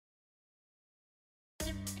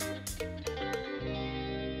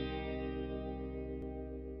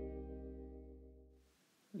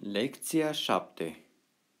Lecția 7.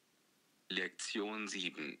 Lektion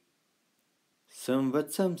 7. Să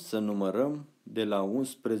învățăm să numărăm de la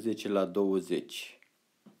 11 la 20.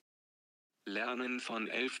 Lernen von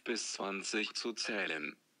 11 bis 20 zu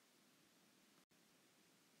zählen.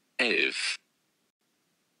 11,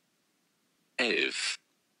 11,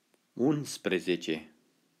 11,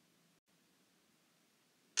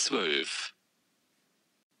 12,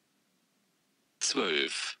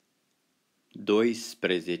 12,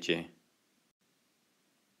 12,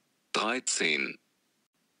 13,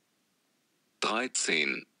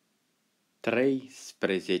 13,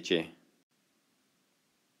 13,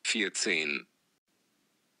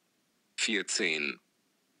 14,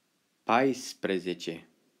 14,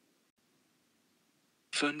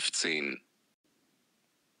 14,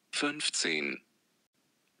 15, 15,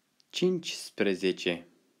 15,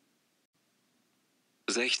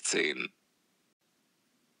 16,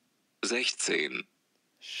 16,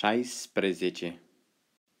 16,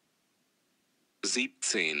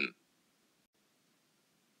 17,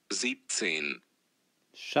 17,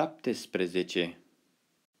 17,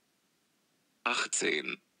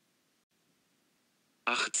 18,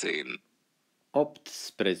 18,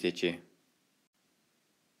 18,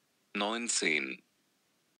 19,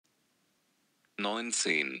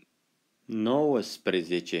 19,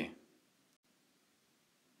 19,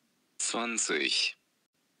 20,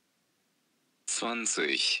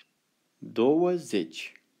 20,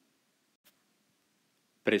 20.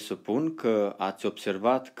 Presupun că ați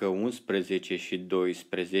observat că 11 și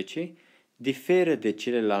 12 diferă de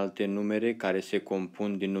celelalte numere care se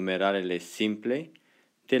compun din numeralele simple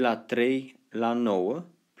de la 3 la 9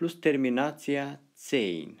 plus terminația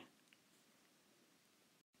zein.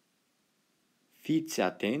 Fiți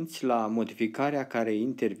atenți la modificarea care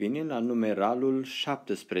intervine la numeralul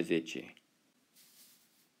 17.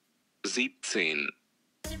 17,